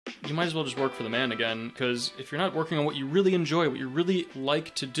you might as well just work for the man again, because if you're not working on what you really enjoy, what you really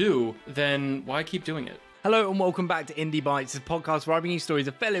like to do, then why keep doing it? Hello and welcome back to Indie Bites, a podcast where I bring you stories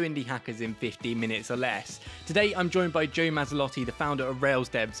of fellow indie hackers in 15 minutes or less. Today I'm joined by Joe Masilotti, the founder of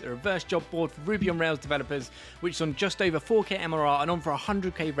RailsDevs, a reverse job board for Ruby on Rails developers, which is on just over 4k MRR and on for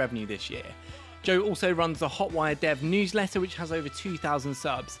 100k revenue this year. Joe also runs the Hotwire Dev newsletter, which has over 2,000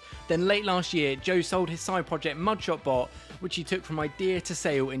 subs. Then late last year, Joe sold his side project Mugshot Bot, which he took from idea to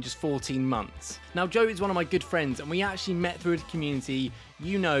sale in just 14 months. Now, Joe is one of my good friends, and we actually met through a community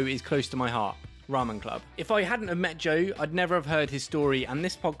you know is close to my heart. Ramen Club. If I hadn't have met Joe, I'd never have heard his story, and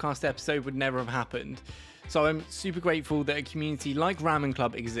this podcast episode would never have happened. So I'm super grateful that a community like Ramen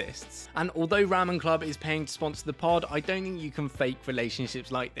Club exists. And although Ramen Club is paying to sponsor the pod, I don't think you can fake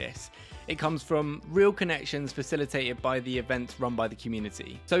relationships like this. It comes from real connections facilitated by the events run by the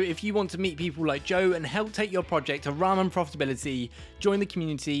community. So if you want to meet people like Joe and help take your project to ramen profitability, join the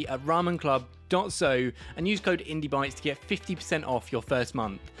community at ramenclub.so and use code IndieBytes to get 50% off your first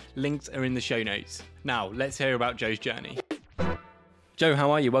month. Links are in the show notes. Now, let's hear about Joe's journey. Joe,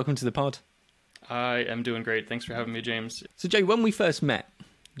 how are you? Welcome to the pod. I am doing great. Thanks for having me, James. So Joe, when we first met,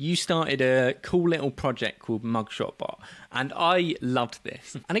 you started a cool little project called Mugshot Bot, and I loved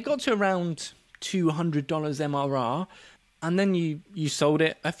this. And it got to around $200 MRR, and then you sold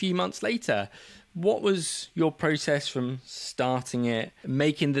it a few months later. What was your process from starting it,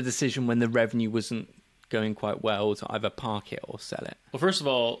 making the decision when the revenue wasn't going quite well to either park it or sell it? Well, first of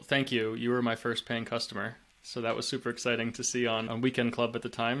all, thank you. You were my first paying customer. So that was super exciting to see on Weekend Club at the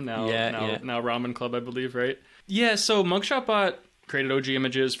time. Now Ramen Club, I believe, right? Yeah, so Mugshot Bot created OG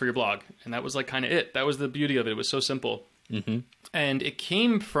images for your blog. And that was like kind of it. That was the beauty of it. It was so simple. Mm-hmm. And it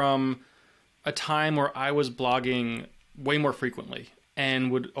came from a time where I was blogging way more frequently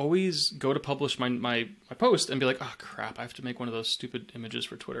and would always go to publish my post and be like, oh, crap, I have to make one of those stupid images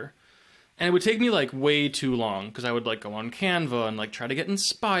for Twitter. And it would take me like way too long because I would like go on Canva and like try to get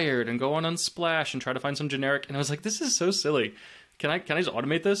inspired and go on Unsplash and try to find some generic. And I was like, this is so silly. Can I just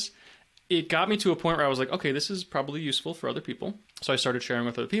automate this? It got me to a point where I was like, okay, this is probably useful for other people. So I started sharing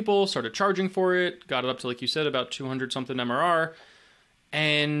with other people, started charging for it, got it up to, like you said, about 200 something MRR,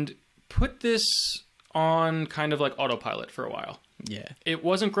 and put this on kind of like autopilot for a while. Yeah. It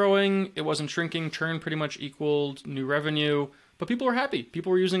wasn't growing. It wasn't shrinking. Churn pretty much equaled new revenue. But people were happy.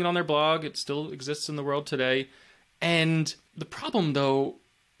 People were using it on their blog. It still exists in the world today. And the problem, though,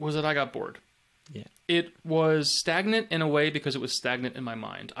 was that I got bored. Yeah. It was stagnant in a way because it was stagnant in my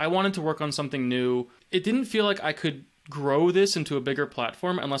mind. I wanted to work on something new. It didn't feel like I could grow this into a bigger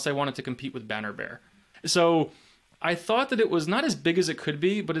platform unless I wanted to compete with Banner Bear. So I thought that it was not as big as it could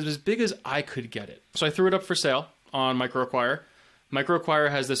be, but it was as big as I could get it. So I threw it up for sale on MicroAcquire.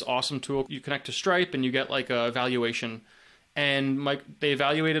 MicroAcquire has this awesome tool. You connect to Stripe and you get like a valuation. And they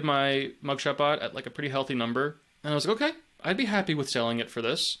evaluated my Mugshot Bot at like a pretty healthy number. And I was like, okay, I'd be happy with selling it for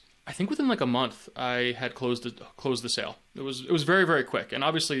this. I think within like a month, I had closed the sale. It was very, very quick. And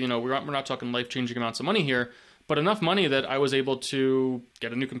obviously, you know, we're not talking life-changing amounts of money here, but enough money that I was able to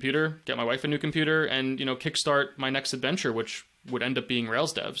get a new computer, get my wife a new computer, and, you know, kickstart my next adventure, which would end up being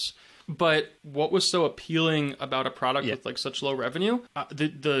RailsDevs. But what was so appealing about a product with like such low revenue?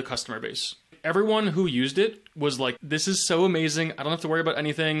 The customer base. Everyone who used it was like, this is so amazing. I don't have to worry about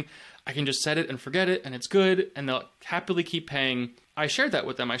anything. I can just set it and forget it and it's good. And they'll happily keep paying. I shared that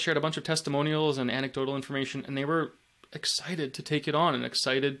with them. I shared a bunch of testimonials and anecdotal information, and they were excited to take it on and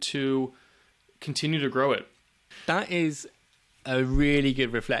excited to continue to grow it. That is a really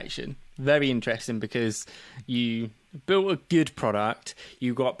good reflection. Very interesting because you built a good product.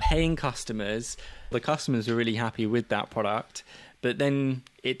 You got paying customers. The customers were really happy with that product. But then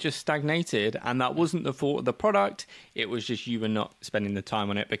it just stagnated, and that wasn't the fault of the product. It was just you were not spending the time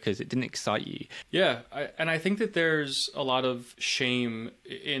on it because it didn't excite you. Yeah, and I think that there's a lot of shame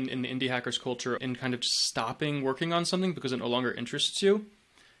in the indie hackers culture in kind of just stopping working on something because it no longer interests you.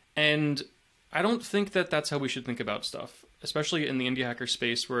 And I don't think that that's how we should think about stuff, especially in the indie hacker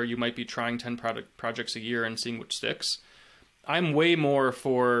space where you might be trying 10 projects a year and seeing which sticks. I'm way more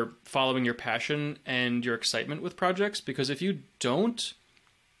for following your passion and your excitement with projects, because if you don't,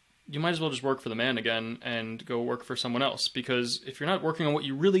 you might as well just work for the man again and go work for someone else. Because if you're not working on what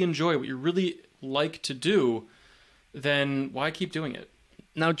you really enjoy, what you really like to do, then why keep doing it?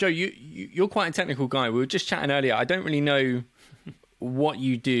 Now, Joe, you're quite a technical guy. We were just chatting earlier. I don't really know what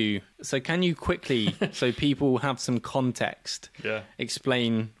you do. So can you quickly, so people have some context,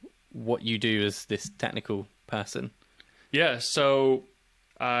 explain what you do as this technical person? Yeah, so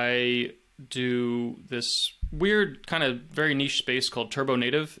I do this weird kind of very niche space called Turbo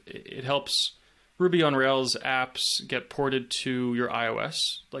Native. It helps Ruby on Rails apps get ported to your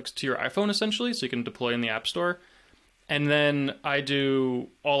iOS, like to your iPhone essentially, so you can deploy in the App Store. And then I do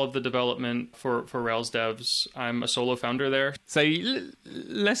all of the development for RailsDevs. I'm a solo founder there. So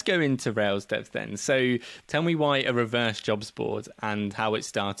let's go into RailsDevs then. So tell me why a reverse jobs board and how it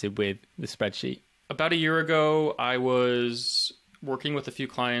started with the spreadsheet. About a year ago, I was working with a few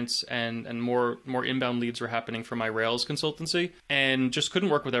clients and more inbound leads were happening from my Rails consultancy and just couldn't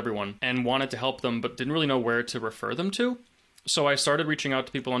work with everyone and wanted to help them, but didn't really know where to refer them to. So I started reaching out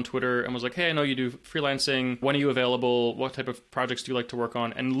to people on Twitter and was like, hey, I know you do freelancing. When are you available? What type of projects do you like to work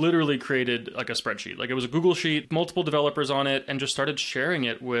on? And literally created like a spreadsheet. Like it was a Google Sheet, multiple developers on it, and just started sharing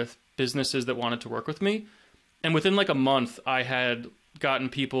it with businesses that wanted to work with me. And within like a month, I had gotten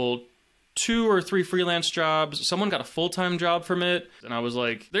people 2 or 3 freelance jobs. Someone got a full-time job from it. And I was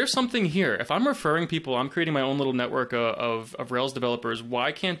like, there's something here. If I'm referring people, I'm creating my own little network of Rails developers.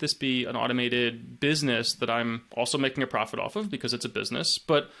 Why can't this be an automated business that I'm also making a profit off of because it's a business,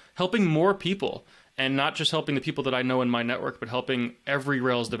 but helping more people and not just helping the people that I know in my network, but helping every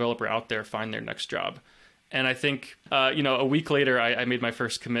Rails developer out there find their next job. And I think, a week later, I made my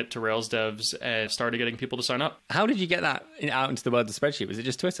first commit to RailsDevs and started getting people to sign up. How did you get that out into the world of the spreadsheet? Was it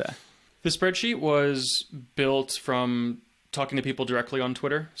just Twitter? The spreadsheet was built from talking to people directly on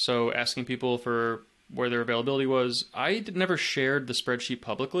Twitter, so asking people for where their availability was. I never shared the spreadsheet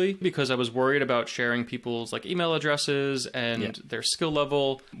publicly because I was worried about sharing people's like email addresses and their skill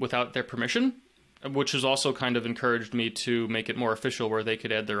level without their permission, which has also kind of encouraged me to make it more official where they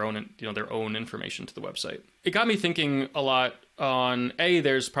could add their own information to the website. It got me thinking a lot on,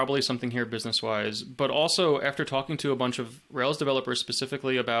 there's probably something here business-wise, but also after talking to a bunch of Rails developers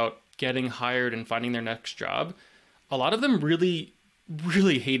specifically about getting hired and finding their next job, a lot of them really,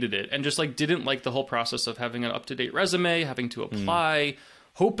 really hated it and just like didn't like the whole process of having an up-to-date resume, having to apply,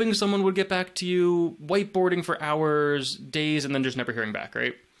 hoping someone would get back to you, whiteboarding for hours, days, and then just never hearing back,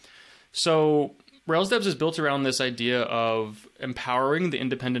 right? So RailsDevs is built around this idea of empowering the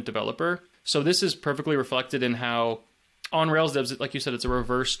independent developer. So this is perfectly reflected in how on RailsDevs, like you said, it's a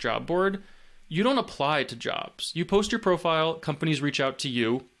reverse job board. You don't apply to jobs. You post your profile, companies reach out to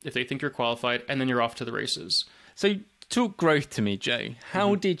you if they think you're qualified, and then you're off to the races. So talk growth to me, Joe.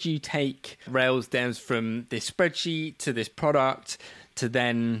 How did you take RailsDevs from this spreadsheet to this product to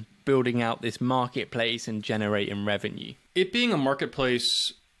then building out this marketplace and generating revenue? It being a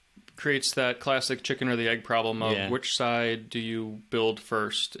marketplace creates that classic chicken or the egg problem of which side do you build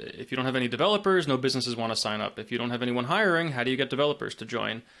first? If you don't have any developers, no businesses want to sign up. If you don't have anyone hiring, how do you get developers to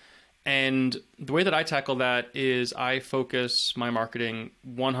join? And the way that I tackle that is I focus my marketing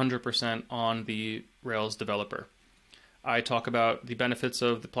 100% on the Rails developer. I talk about the benefits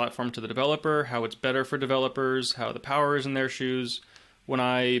of the platform to the developer, how it's better for developers, how the power is in their shoes. When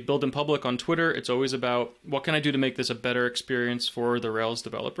I build in public on Twitter, it's always about what can I do to make this a better experience for the Rails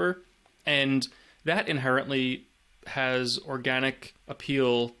developer? And that inherently has organic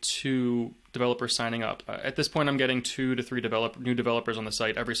appeal to developers signing up. At this point, I'm getting 2 to 3 new developers on the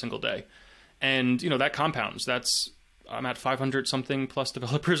site every single day. And, that compounds. I'm at 500 something plus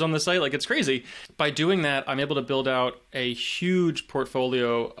developers on the site. Like, it's crazy. By doing that, I'm able to build out a huge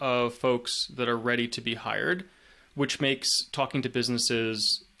portfolio of folks that are ready to be hired, which makes talking to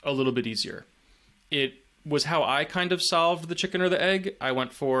businesses a little bit easier. It was how I kind of solved the chicken or the egg. I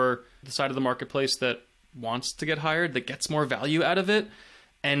went for the side of the marketplace that wants to get hired, that gets more value out of it,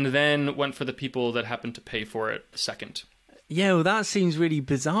 and then went for the people that happen to pay for it second. Yeah, well, that seems really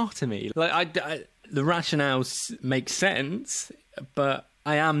bizarre to me. Like, the rationale makes sense, but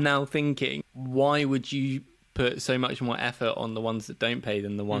I am now thinking, why would you put so much more effort on the ones that don't pay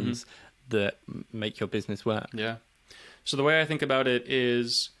than the ones that make your business work? Yeah. So the way I think about it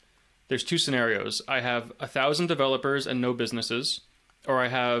is there's 2 scenarios. I have 1,000 developers and no businesses, or I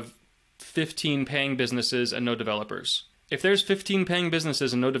have 15 paying businesses and no developers. If there's 15 paying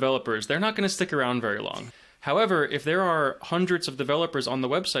businesses and no developers, they're not going to stick around very long. However, if there are hundreds of developers on the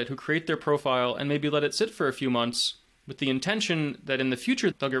website who create their profile and maybe let it sit for a few months with the intention that in the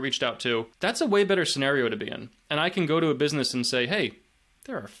future they'll get reached out to, that's a way better scenario to be in. And I can go to a business and say, hey,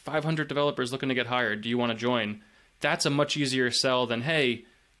 there are 500 developers looking to get hired. Do you want to join? That's a much easier sell than, hey,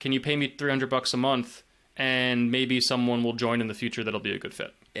 can you pay me $300 a month and maybe someone will join in the future that'll be a good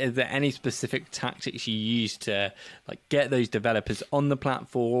fit. Is there any specific tactics you use to get those developers on the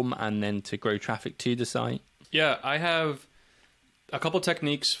platform and then to grow traffic to the site? Yeah, I have a couple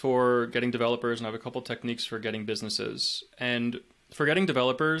techniques for getting developers and I have a couple techniques for getting businesses. And for getting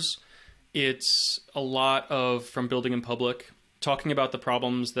developers, it's a lot of from building in public, talking about the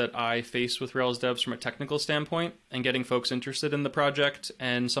problems that I face with RailsDevs from a technical standpoint and getting folks interested in the project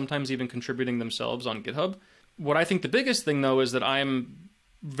and sometimes even contributing themselves on GitHub. What I think the biggest thing, though, is that I'm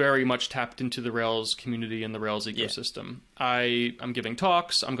very much tapped into the Rails community and the Rails ecosystem. Yeah. I'm giving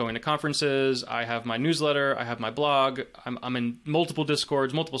talks, I'm going to conferences, I have my newsletter, I have my blog, I'm in multiple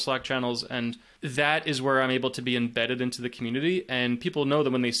Discords, multiple Slack channels, and that is where I'm able to be embedded into the community, and people know that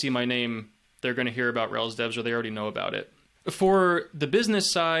when they see my name, they're going to hear about RailsDevs or they already know about it. For the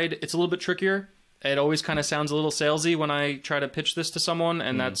business side, it's a little bit trickier. It always kind of sounds a little salesy when I try to pitch this to someone,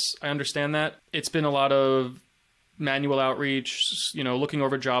 and I understand that. It's been a lot of manual outreach, looking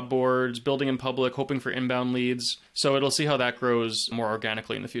over job boards, building in public, hoping for inbound leads. So it'll see how that grows more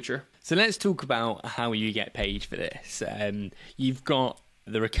organically in the future. So let's talk about how you get paid for this. You've got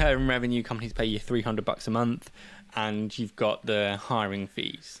the recurring revenue, companies pay you $300 a month, and you've got the hiring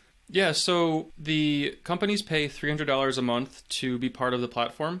fees. Yeah, so the companies pay $300 a month to be part of the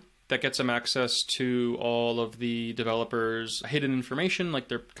platform. That gets them access to all of the developers' hidden information, like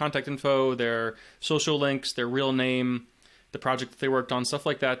their contact info, their social links, their real name, the project that they worked on, stuff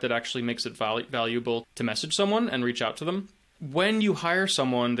like that, that actually makes it valuable to message someone and reach out to them. When you hire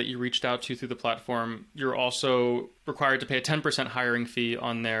someone that you reached out to through the platform, you're also required to pay a 10% hiring fee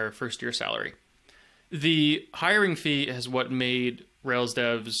on their first year salary. The hiring fee is what made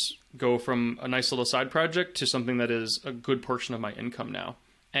RailsDevs go from a nice little side project to something that is a good portion of my income now.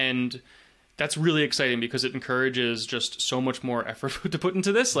 And that's really exciting because it encourages just so much more effort to put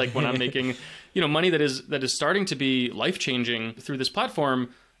into this. Like when I'm making, money that is starting to be life-changing through this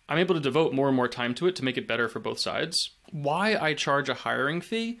platform, I'm able to devote more and more time to it to make it better for both sides. Why I charge a hiring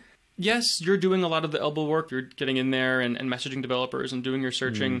fee? Yes, you're doing a lot of the elbow work. You're getting in there and messaging developers and doing your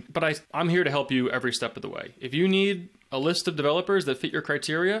searching. But I'm here to help you every step of the way. If you need a list of developers that fit your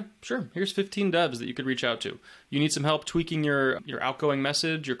criteria, sure, here's 15 devs that you could reach out to. You need some help tweaking your outgoing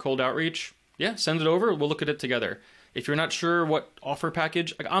message, your cold outreach, yeah, send it over. We'll look at it together. If you're not sure what offer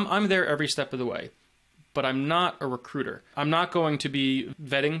package, I'm there every step of the way. But I'm not a recruiter. I'm not going to be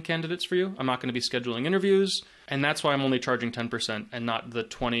vetting candidates for you. I'm not going to be scheduling interviews. And that's why I'm only charging 10% and not the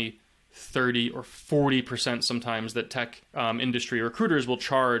 20, 30, or 40% sometimes that tech industry recruiters will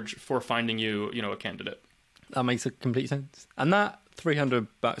charge for finding you, a candidate. That makes a complete sense. And that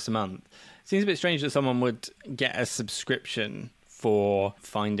 $300 a month seems a bit strange that someone would get a subscription for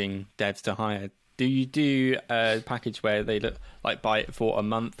finding devs to hire. Do you do a package where they buy it for a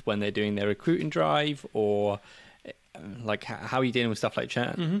month when they're doing their recruiting drive, or how are you dealing with stuff like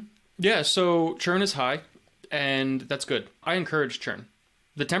churn? Mm-hmm. Yeah, so churn is high, and that's good. I encourage churn.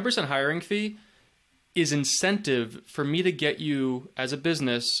 The 10% hiring fee is incentive for me to get you as a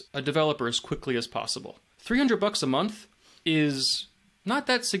business a developer as quickly as possible. $300 a month is not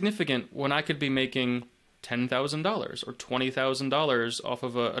that significant when I could be making $10,000 or $20,000 off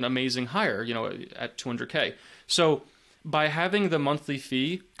of an amazing hire, at $200K. So by having the monthly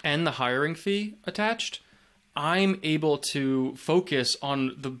fee and the hiring fee attached, I'm able to focus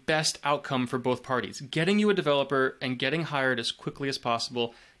on the best outcome for both parties, getting you a developer and getting hired as quickly as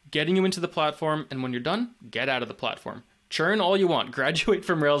possible, getting you into the platform, and when you're done, get out of the platform. Churn all you want. Graduate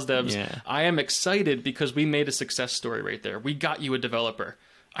from RailsDevs. Yeah. I am excited because we made a success story right there. We got you a developer.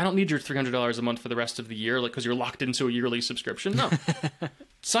 I don't need your $300 a month for the rest of the year, because you're locked into a yearly subscription. No.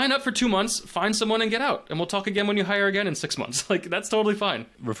 Sign up for 2 months, find someone, and get out. And we'll talk again when you hire again in 6 months. That's totally fine.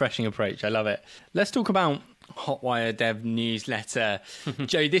 Refreshing approach. I love it. Let's talk about Hotwire Dev newsletter.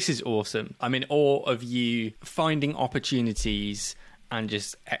 Joe, this is awesome. I'm in awe of you finding opportunities and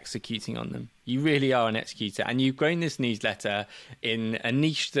just executing on them. You really are an executor, and you've grown this newsletter in a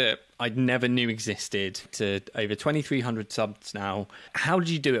niche that I never knew existed to over 2,300 subs now. How did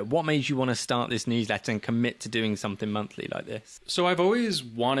you do it? What made you want to start this newsletter and commit to doing something monthly like this? So I've always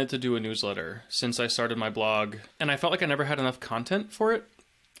wanted to do a newsletter since I started my blog, and I felt like I never had enough content for it.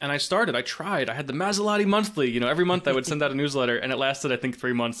 And I tried. I had the Masilotti monthly. Every month I would send out a newsletter, and it lasted, I think,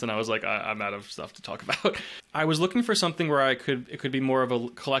 3 months. And I was like, I'm out of stuff to talk about. I was looking for something where it could be more of a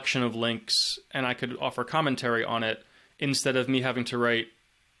collection of links, and I could offer commentary on it instead of me having to write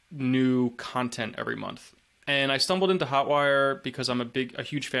new content every month. And I stumbled into Hotwire because I'm a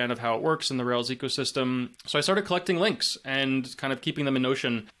huge fan of how it works in the Rails ecosystem. So I started collecting links and kind of keeping them in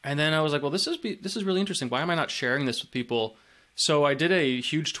Notion. And then I was like, well, this is really interesting. Why am I not sharing this with people? So I did a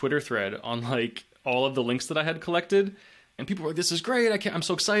huge Twitter thread on all of the links that I had collected, and people were like, this is great, I'm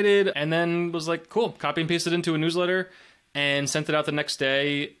so excited, and then was like, cool, copy and pasted into a newsletter and sent it out the next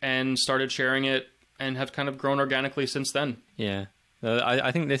day and started sharing it and have kind of grown organically since then. Yeah.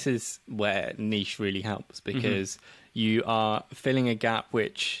 I think this is where niche really helps, because you are filling a gap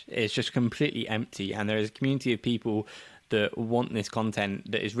which is just completely empty, and there is a community of people that want this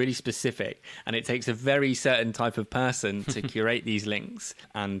content that is really specific, and it takes a very certain type of person to curate these links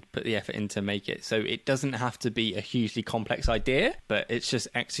and put the effort in to make it. So it doesn't have to be a hugely complex idea, but it's just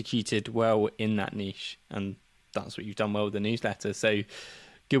executed well in that niche, and that's what you've done well with the newsletter. So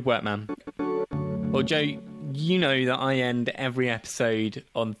good work, man. Well, Joe, you know that I end every episode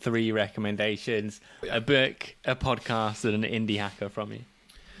on 3 recommendations: a book, a podcast, and an indie hacker from you.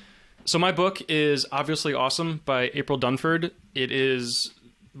 So my book is Obviously Awesome by April Dunford. It is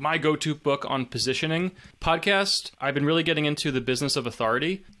my go-to book on positioning. Podcast, I've been really getting into the business of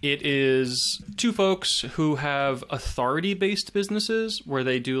authority. It is 2 folks who have authority-based businesses where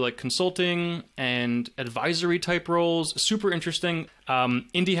they do like consulting and advisory type roles. Super interesting.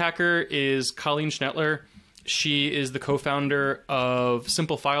 Indie hacker is Colleen Schnettler. She is the co-founder of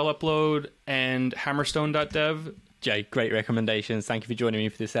Simple File Upload and Hammerstone.dev. Joe, great recommendations. Thank you for joining me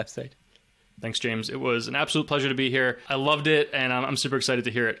for this episode. Thanks, James. It was an absolute pleasure to be here. I loved it, and I'm super excited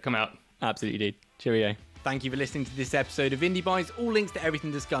to hear it come out. Absolutely, dude. Cheerio. Thank you for listening to this episode of Indie Bites. All links to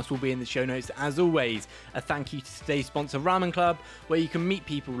everything discussed will be in the show notes. As always, a thank you to today's sponsor, Ramen Club, where you can meet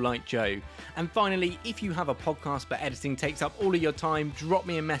people like Joe. And finally, if you have a podcast but editing takes up all of your time, drop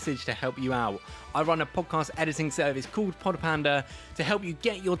me a message to help you out. I run a podcast editing service called Podpanda to help you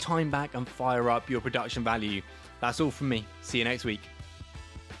get your time back and fire up your production value. That's all from me. See you next week.